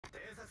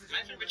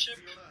My favorite ship?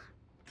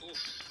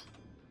 Oof.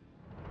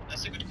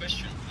 That's a good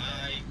question.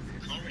 I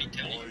can't really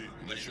tell you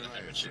what is my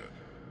favorite ship.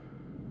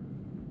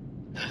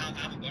 I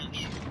have a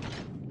bunch.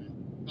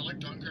 I like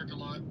Dunkirk a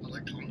lot. I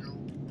like Congo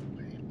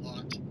a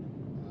lot.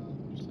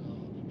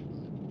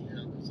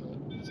 Yeah,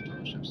 there's a ton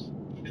of ships.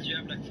 Because you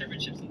have like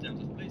favorite ships in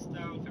terms of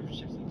playstyle, favorite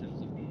ships in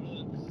terms of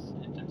looks,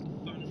 in terms of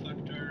fun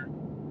factor.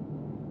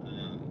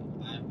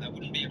 I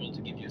wouldn't be able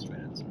to give you a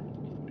straight answer, to be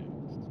fully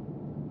honest.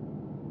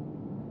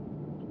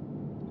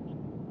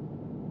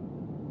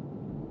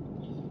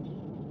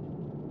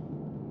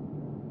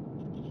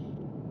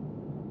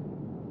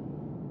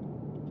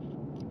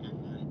 Oh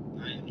man,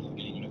 I am not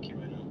getting lucky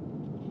right now.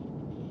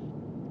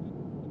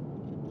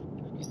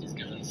 Use these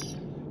guns.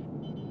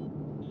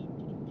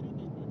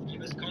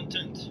 Give us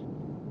content.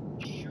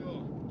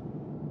 Sure.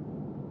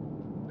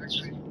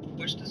 Actually,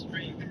 watch the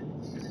stream.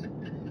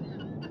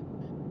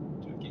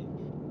 Okay.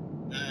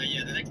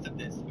 Yeah, the next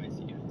update is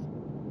spicy, guys.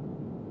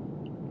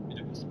 Bit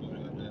of a spoiler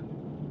alert.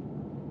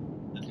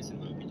 At least in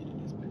my opinion,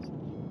 it is spicy.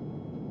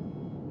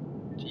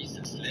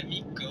 Jesus, let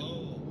me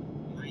go.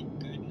 My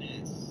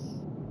goodness.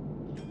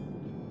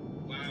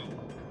 Wow.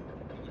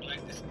 I would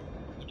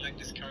like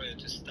this carrier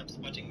to stop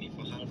spotting me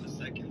for half a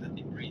second. That'd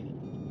be great.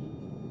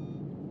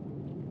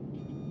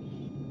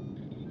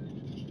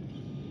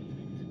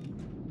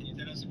 Can you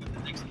tell us what the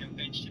next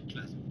campaign ship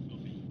class will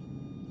be?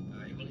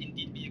 It will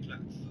indeed be a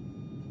class.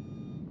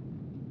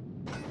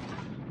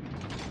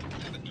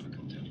 But no, I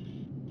can't tell you.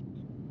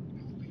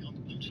 It will be on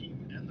the blue team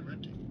and the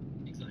red team.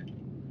 Exactly.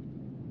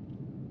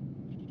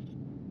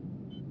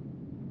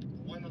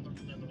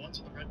 The ones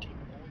on the red team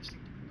always seem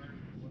to be better than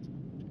the ones on the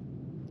blue team.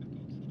 Of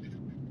course.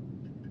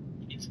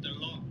 It's the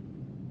law.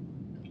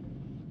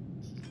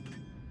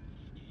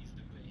 It is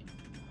the way.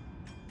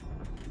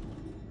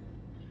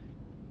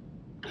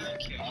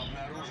 Okay.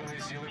 Обнаружены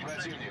силы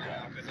противника.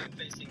 Because I'm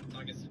facing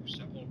targets which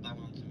are all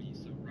bound to me,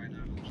 so right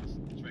now I'm just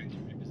trying to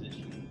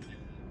reposition and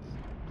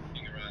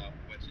figure out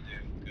what to do,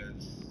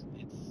 because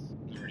it's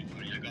not really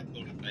funny. I got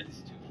bullied by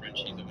these two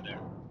Frenchies over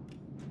there.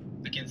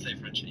 I can't say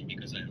Frenchy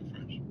because I am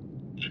French.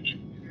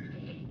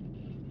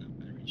 No,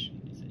 Irish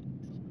is a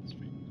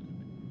stream.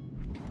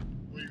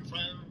 Will you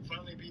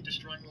finally be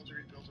destroying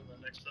multi-rebuild in the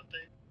next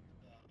update?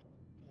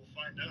 We'll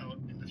find out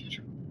in the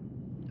future.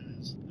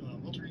 Because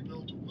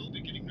multi-rebuild will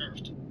be getting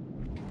nerfed.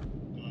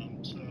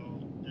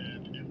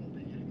 And it will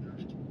be getting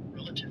nerfed,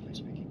 relatively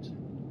speaking,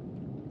 soon.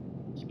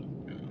 So,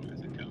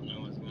 As a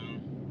Carno as well.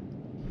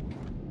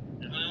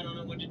 I don't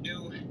know what to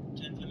do,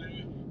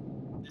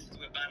 gentlemen. This is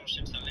where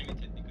battleships are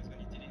limited, because when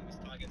you're dealing with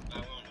targets by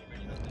one, you're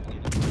really not doing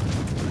anything.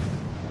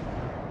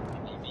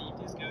 Maybe if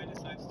this guy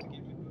decides to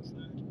give me a close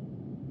load.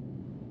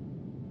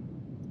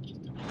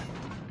 Just a minute.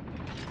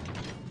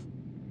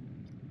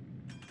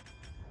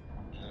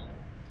 No.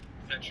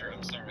 Fletcher,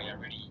 I'm sorry, I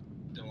really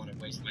don't want to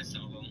waste my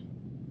salvo.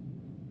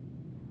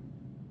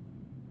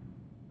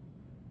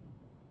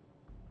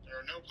 there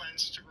are no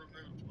plans to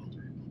remove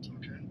multi-rebuilds,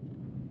 okay?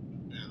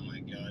 Oh my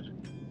god.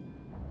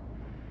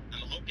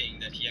 I'm hoping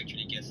that he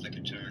actually gets like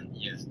a turn.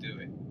 Yes, do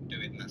it. Do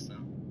it, Massa.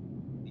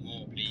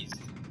 More, please.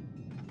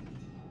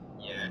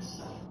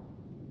 Yes.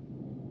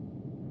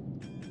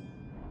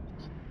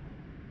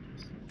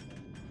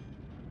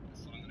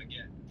 That's all I'm gonna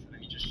get. So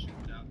let me just shoot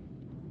it out.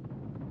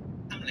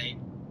 I'm late.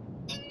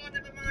 Oh,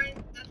 never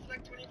mind. That's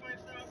like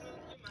 25,000.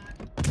 You're mad.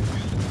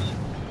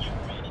 You're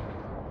really.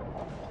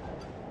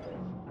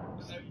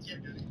 So you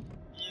can't do it.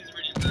 He is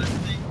really mad.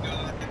 Thank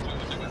God. The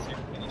Georgia was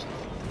here finished.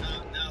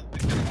 Now the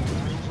guy.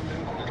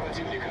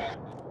 Противника.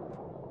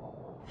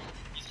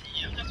 You see,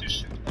 you have to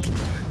shoot all the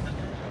time.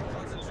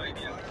 That's the whole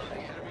idea.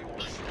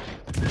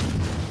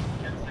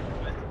 Can't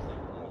sacrifice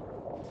himself.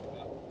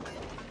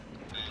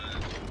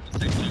 The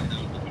second time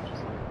down, but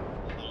just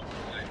hold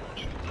my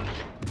watch.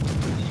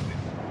 Anyway,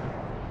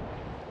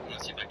 I'm gonna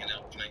see if I can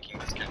help flanking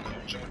this guy from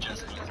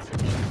Georgia's front.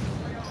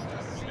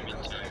 In the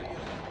meantime,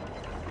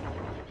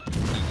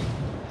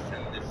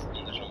 send this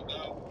on the jump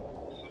out,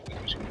 and hopefully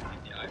we should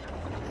complete the island.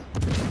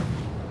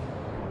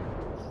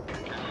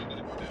 Okay, I'm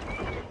gonna put it.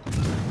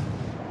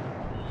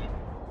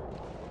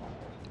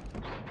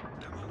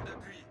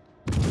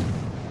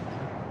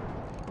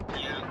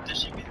 Yeah, the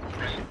ship is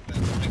great, but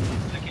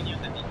I can use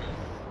the DBs.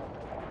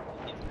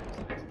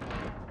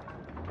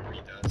 It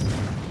really does.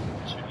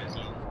 Should as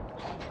well.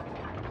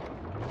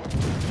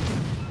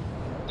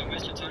 Don't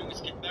waste your time with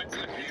skidbacks. I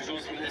can Вижу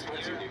связь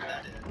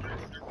противника.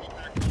 Their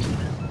feedback was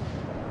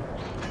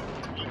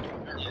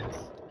Yes.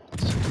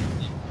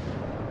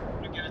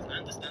 Look guys, I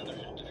understand the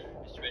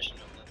frustration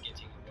of not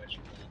getting what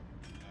you want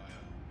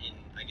in,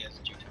 I guess,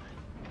 due time.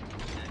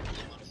 And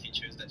the amount of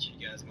features that you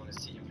guys want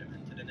to see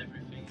implemented and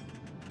everything.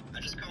 I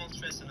just can't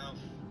stress enough.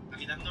 I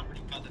mean, I'm not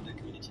really part of the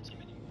community team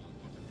anymore. I'm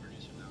content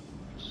producer now,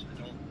 which I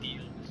don't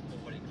deal with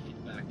forwarding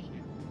feedback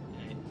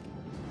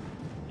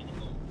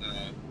anymore.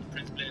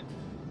 Prince Blip,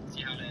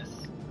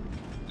 Ciales,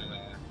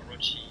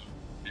 Orochi,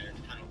 and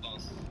Final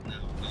Boss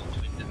now are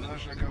doing the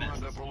Наша best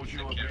команда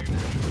получила carry.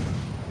 преимущество.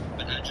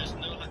 But I just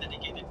know how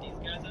dedicated these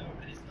guys are,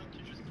 and it's not to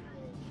just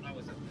throw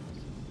flowers at them.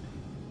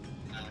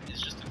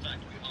 It's just a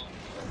fact, we are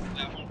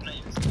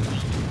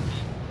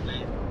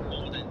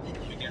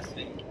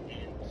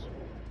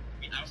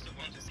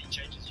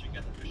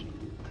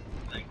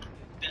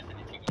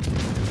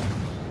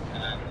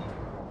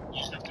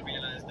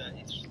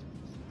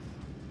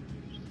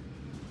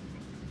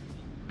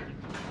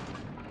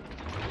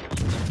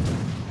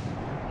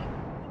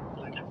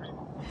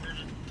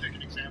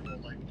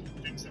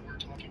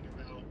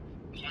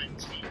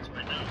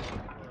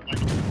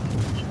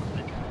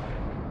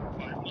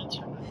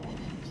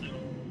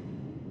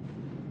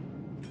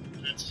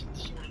that's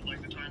sort of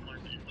like the timeline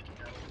that you're looking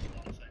at with a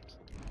lot of things.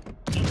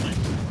 Some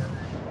things are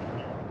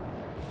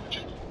much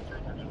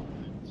further down the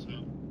line, so.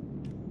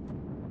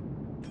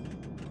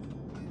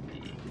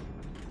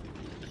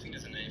 I think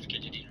there's an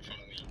AFKGD in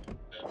front of me.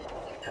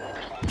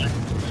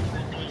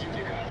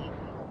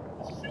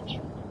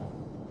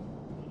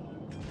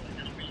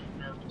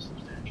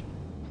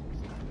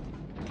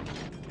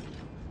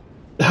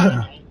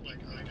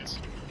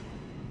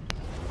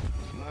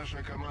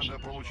 Наша команда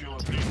получила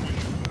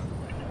преимущество.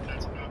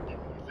 That's not the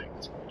only thing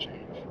that's going to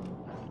change.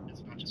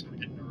 It's not just going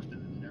to get nerfed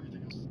and then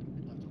everything else is going to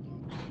be left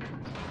alone.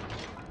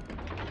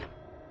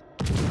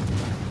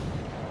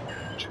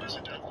 Introduce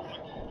a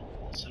deadlock.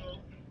 So,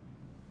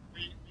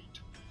 we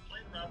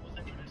played around with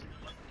introducing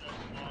a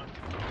deadlock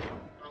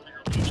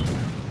earlier this year.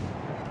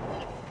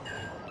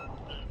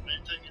 The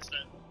main thing is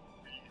that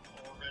we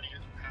already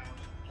have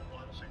a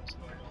lot of things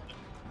going on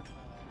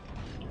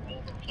in all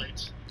of our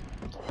plates.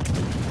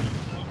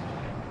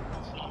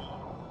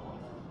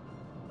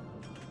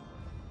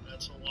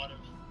 That's a lot of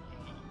stuff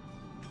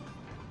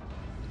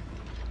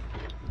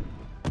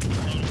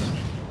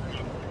that we're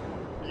not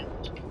able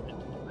to commit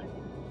to doing.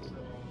 So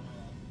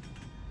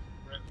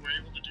we're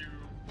able to do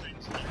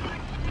things like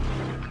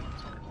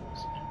these articles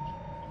and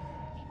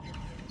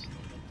videos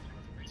and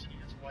the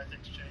reasoning as why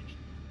things change.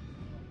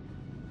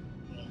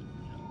 But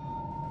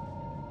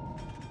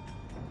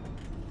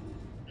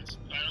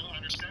I don't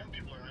understand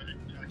people are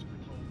actually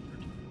calling for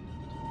it.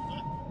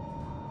 But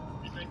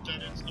we think that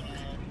it's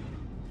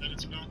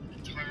not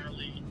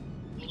entirely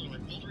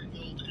build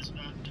rebuild is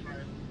not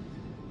entirely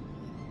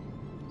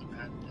a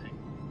bad thing.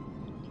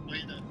 The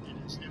way that it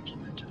is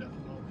implemented at the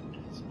moment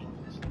is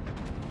obviously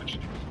much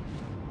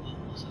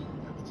different. So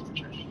that's the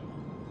change.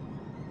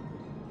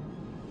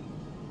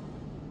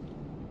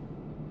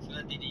 So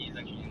that DD is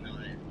actually not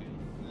AFK.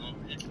 No,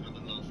 it's not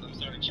the loss. I'm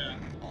sorry, chat.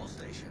 All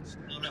stations.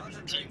 No luck on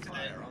the team today.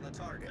 Fire on the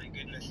target. My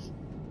goodness.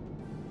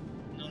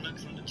 No luck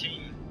on the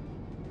team.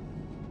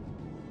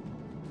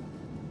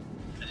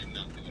 I did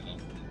not do a lot.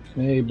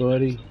 Hey,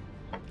 buddy.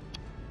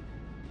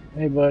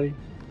 Hey, buddy.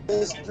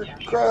 Mr.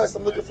 Cross,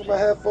 I'm looking for my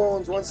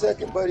headphones. 1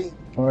 second, buddy.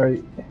 All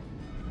right.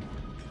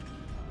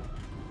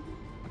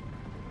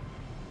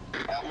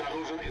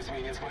 Обнаружен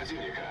эсминец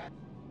противника.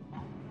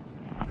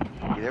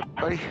 You there,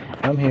 buddy?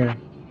 I'm here.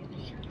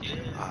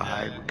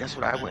 Guess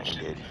what I went and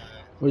did?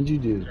 What'd you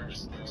do?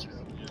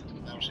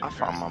 I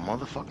found my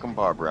motherfucking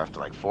barber after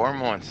like 4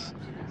 months.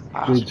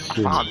 I Good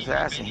shit. found his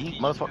ass and he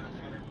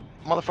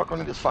motherfucker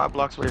only lives 5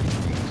 blocks away from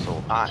me.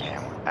 So I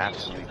am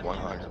absolutely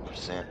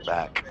 100%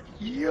 back.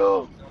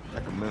 Yo,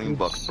 like $1 million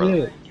bucks,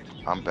 brother. Shit.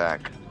 I'm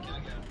back.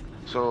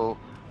 So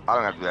I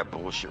don't have to do that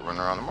bullshit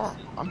running around tomorrow.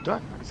 I'm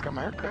done. I just got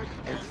my haircut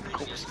and it's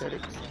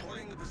copacetic.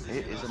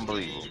 It is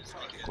unbelievable.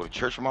 Go to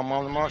church with my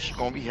mom tomorrow. She's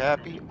gonna be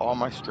happy. All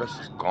my stress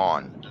is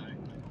gone.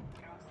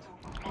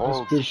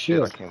 Holy good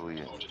shit! I shit. can't believe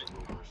it.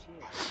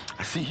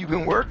 I see you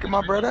been working,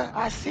 my brother.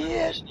 I see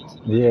it.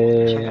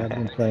 Yeah, I've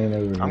been playing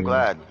over here. I'm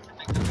glad.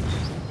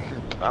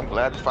 I'm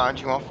glad to find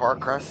you on Far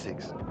Cry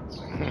 6.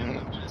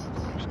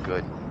 It's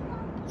good.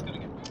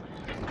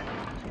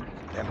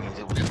 That means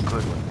it was a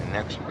good one. And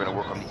next we're gonna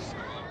work on these.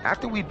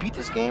 After we beat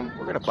this game,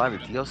 we're gonna buy the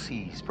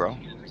DLCs, bro.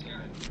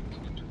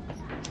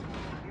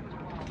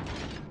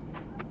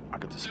 I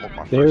get to smoke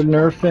my They're first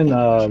blunt.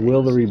 nerfing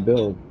Will the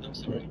Rebuild.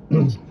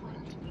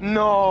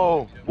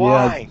 No!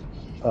 Why?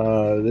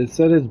 They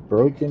said it's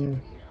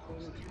broken.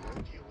 It's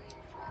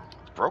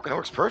broken. It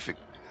works perfect.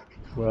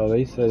 Well,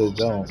 they said it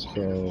don't,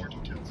 so...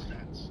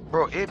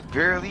 Bro, it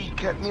barely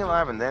kept me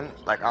alive, and then,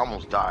 like, I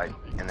almost died,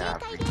 and then I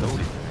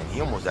reloaded, and he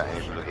almost died,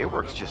 and it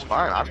works just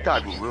fine. I've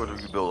died with Will to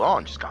Rebuild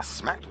on, just got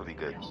smacked really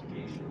good.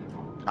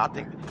 I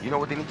think, you know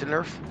what they need to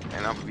nerf?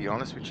 And I'm gonna be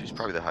honest with you, it's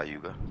probably the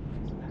Hyuga.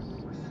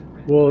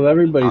 Well,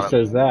 everybody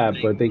says that,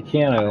 but they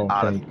can't, I don't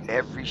Out think. of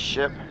every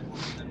ship,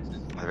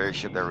 the very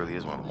ship that really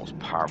is one of the most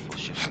powerful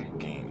ships in the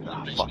game,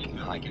 the fucking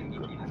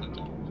Hyuga.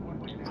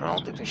 I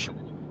don't think they should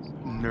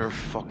nerf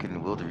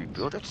fucking Will to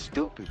Rebuild, that's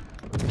stupid.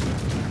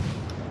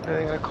 What are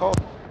they gonna call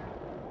it?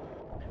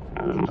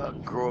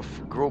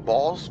 Grow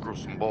balls? Grow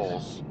some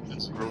balls.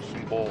 Grow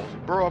some balls.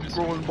 Bro, I'm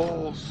growing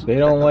balls. They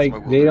don't like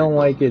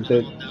it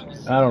that,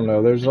 I don't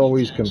know, there's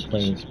always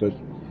complaints, but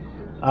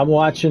I'm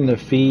watching the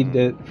feed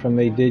that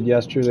they did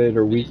yesterday,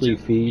 their weekly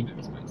feed,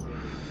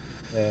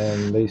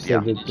 and they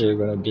said that they're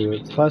going to do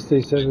it. Plus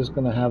they said it's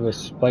going to have a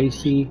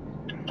spicy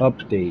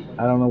update.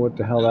 I don't know what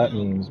the hell that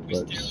means,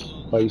 but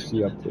spicy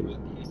update.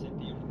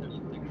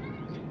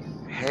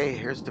 Hey,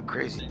 here's the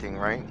crazy thing,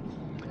 right?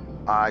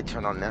 I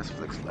turned on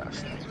Netflix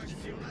last night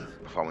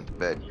before I went to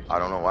bed. I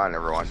don't know why I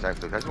never watched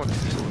Netflix. I just wanted to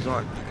see what was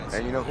on.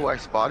 And you know who I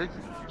spotted?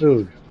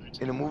 Dude.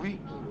 In the movie?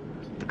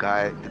 The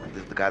guy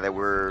that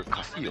we're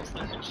Castillo.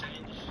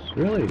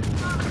 Really?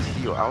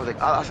 Castillo. I was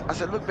like, I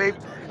said, look, babe.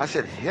 I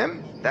said,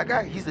 him? That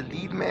guy? He's the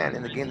lead man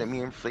in the game that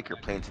me and Flake are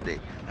playing today.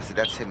 I said,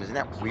 that's him. Isn't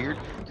that weird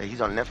that he's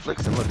on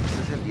Netflix? And look, this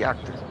is him, the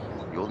actor.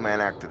 The old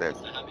man actor that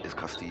is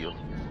Castillo.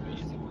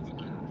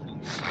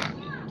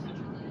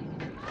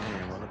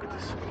 Man, well, look at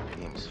this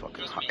game. It's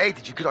fucking hot. Hey,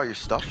 did you get all your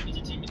stuff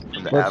from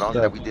from the What add-ons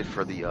stuff? that we did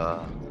for the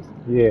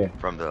Yeah,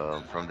 from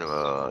the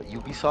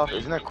Ubisoft.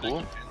 Isn't that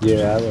cool?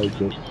 yeah, I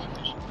like it.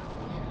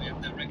 We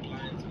have direct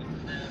lines with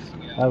the devs.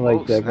 We I have like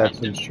Oh that. snap! Got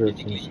some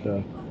shirts and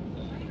stuff.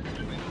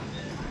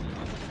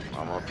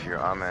 I'm up here.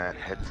 I'm at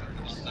head.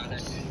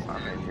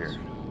 I'm in here.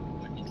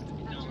 what needs to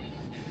be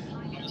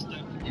done, other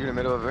stuff. You in the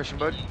middle of a mission,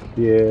 bud?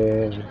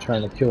 Yeah, I'm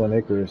trying to kill an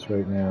Icarus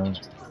right now.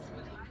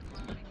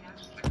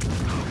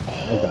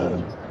 I got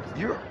him.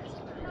 You're,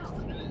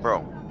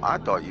 bro. I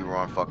thought you were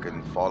on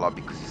fucking Fallout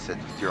because it said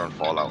you're on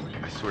Fallout.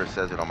 I swear it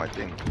says it on my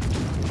thing.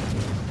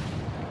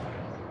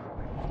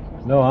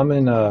 No, I'm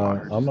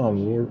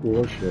on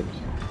Warships.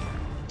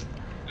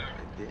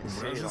 It didn't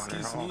say it on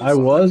there. Oh, I fuck.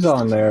 was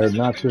on there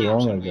not too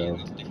long ago.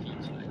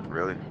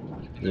 Really?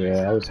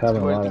 Yeah, I was Did you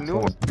having a do lot anything of new?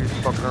 Or fun. you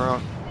just fucking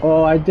around?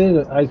 Oh, I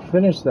did. I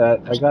finished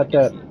that. I got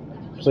that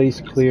place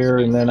clear,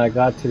 and then I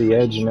got to the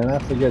edge, and then I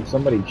forget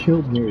somebody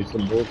killed me or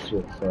some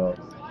bullshit. So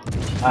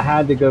I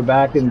had to go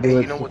back and do Hey,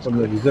 it you know what's from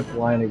good? the zip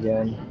line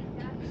again.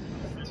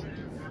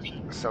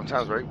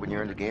 Sometimes, right, when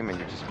you're in the game and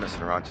you're just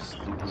messing around, just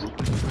looping,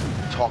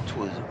 talk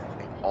to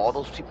all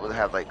those people that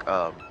have like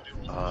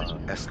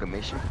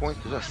exclamation points.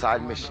 Those are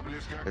side missions.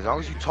 As long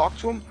as you talk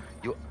to them,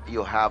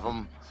 you'll have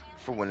them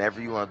for whenever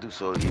you want to do.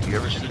 So if you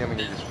ever see them and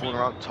you're just fooling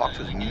around, talk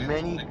to as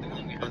many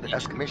of the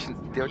exclamations.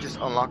 They'll just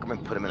unlock them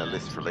and put them in a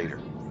list for later,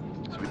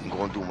 so we can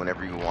go and do them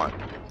whenever you want.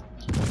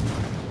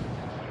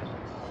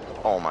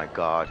 Oh my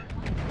God!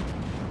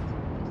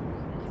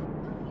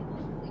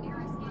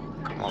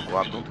 Come on,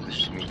 Guap, don't do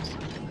this to me.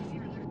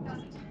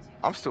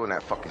 I'm still in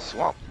that fucking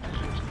swamp.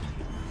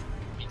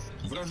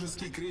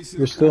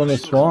 You're still in the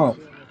swamp.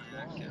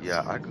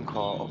 Yeah, I can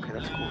call. Okay,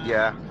 that's cool.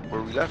 Yeah,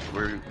 where we left,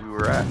 where we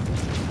were at,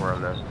 before I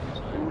left.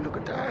 Ooh, look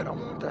at that. I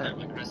want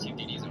that. Aggressive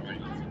DDs already.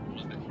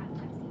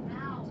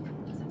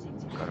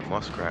 Got a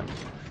muskrat.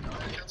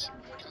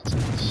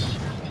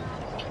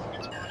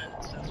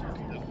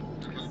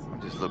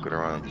 I'm just looking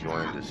around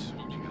enjoying this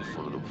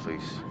beautiful little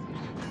place.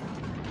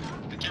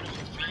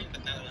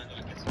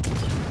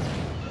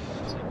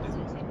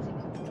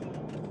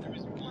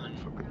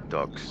 Fucking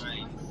ducks.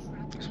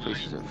 This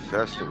place is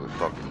infested with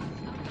fucking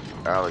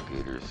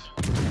alligators.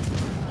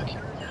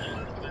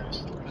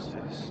 What's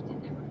this?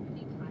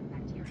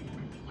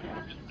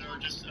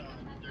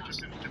 They're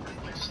just in a different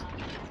place.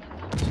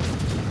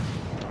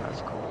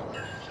 That's cool.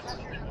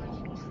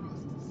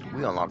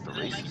 We unlocked the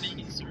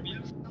races.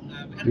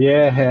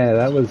 Yeah,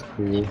 that was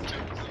cool.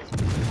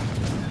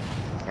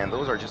 And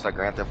those are just like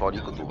Grand Theft Auto.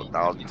 You could do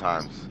 1,000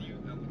 times.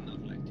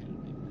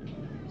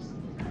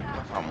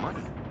 I found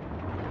money.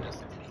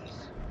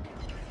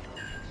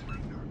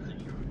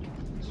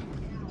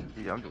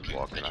 Yeah, I'm just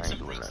walking. I ain't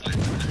doing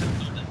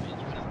that.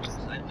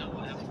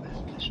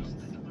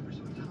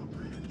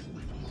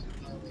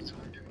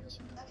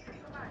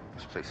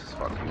 This place is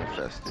fucking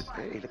infested.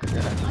 Hey, look at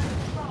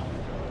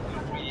that.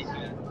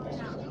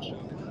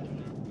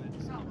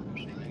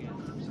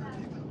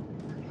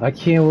 I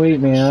can't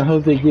wait, man. I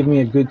hope they give me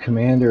a good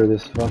commander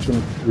this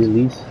fucking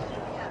release.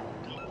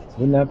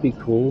 Wouldn't that be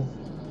cool?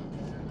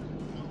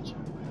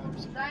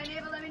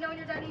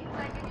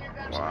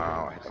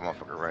 Wow, I hit that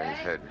motherfucker right in his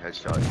head.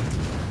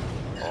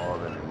 Headshot.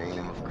 All in the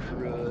name of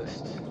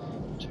crust.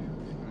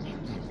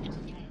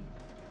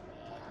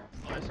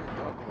 Why is that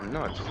dog going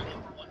nuts?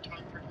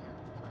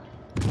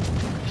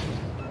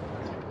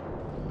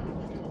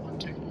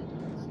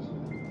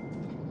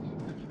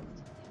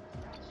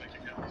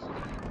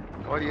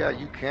 Oh yeah,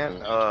 you can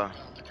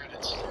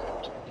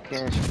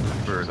shoot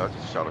the birds. I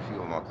just shot a few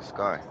of them out the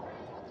sky.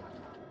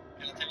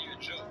 Can I tell you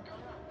a joke?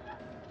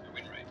 A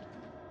win rate.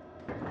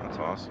 That's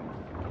awesome.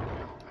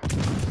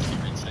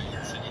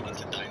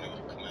 It's a dino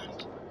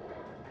command.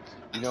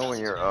 You know when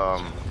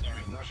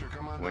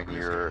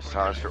your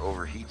silencer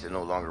overheats, it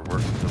no longer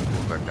works until it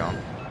cools back down.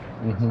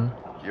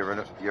 Mm-hmm. You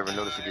ever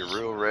notice it get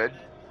real red?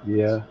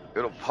 Yeah.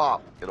 It'll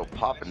pop,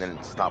 and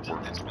then stop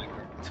working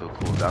until it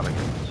cools down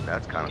again.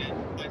 That's kind of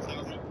cool.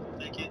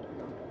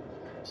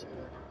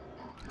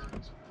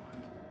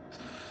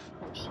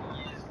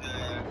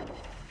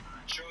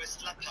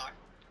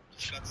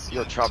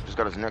 Yo, Chop just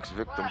got his next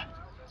victim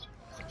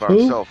by Who?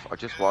 himself. I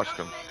just watched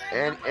him.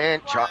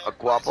 And Chop,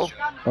 Guapo.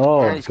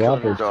 Oh, And he's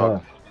killing your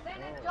Guapo's dog.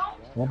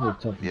 tough.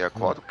 Guapo's tough. Yeah,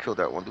 Guapo killed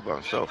that one dude by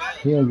himself.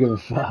 He don't give a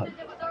fuck.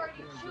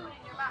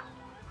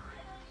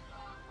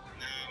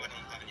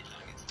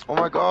 Oh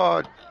my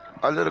God!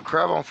 I lit a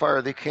crab on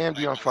fire. They can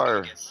be on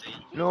fire.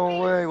 No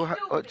way!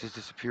 Oh, it just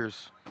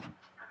disappears.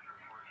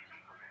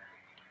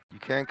 You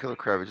can kill a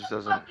crab. It just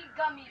doesn't. I'm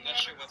not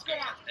sure what's going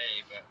on.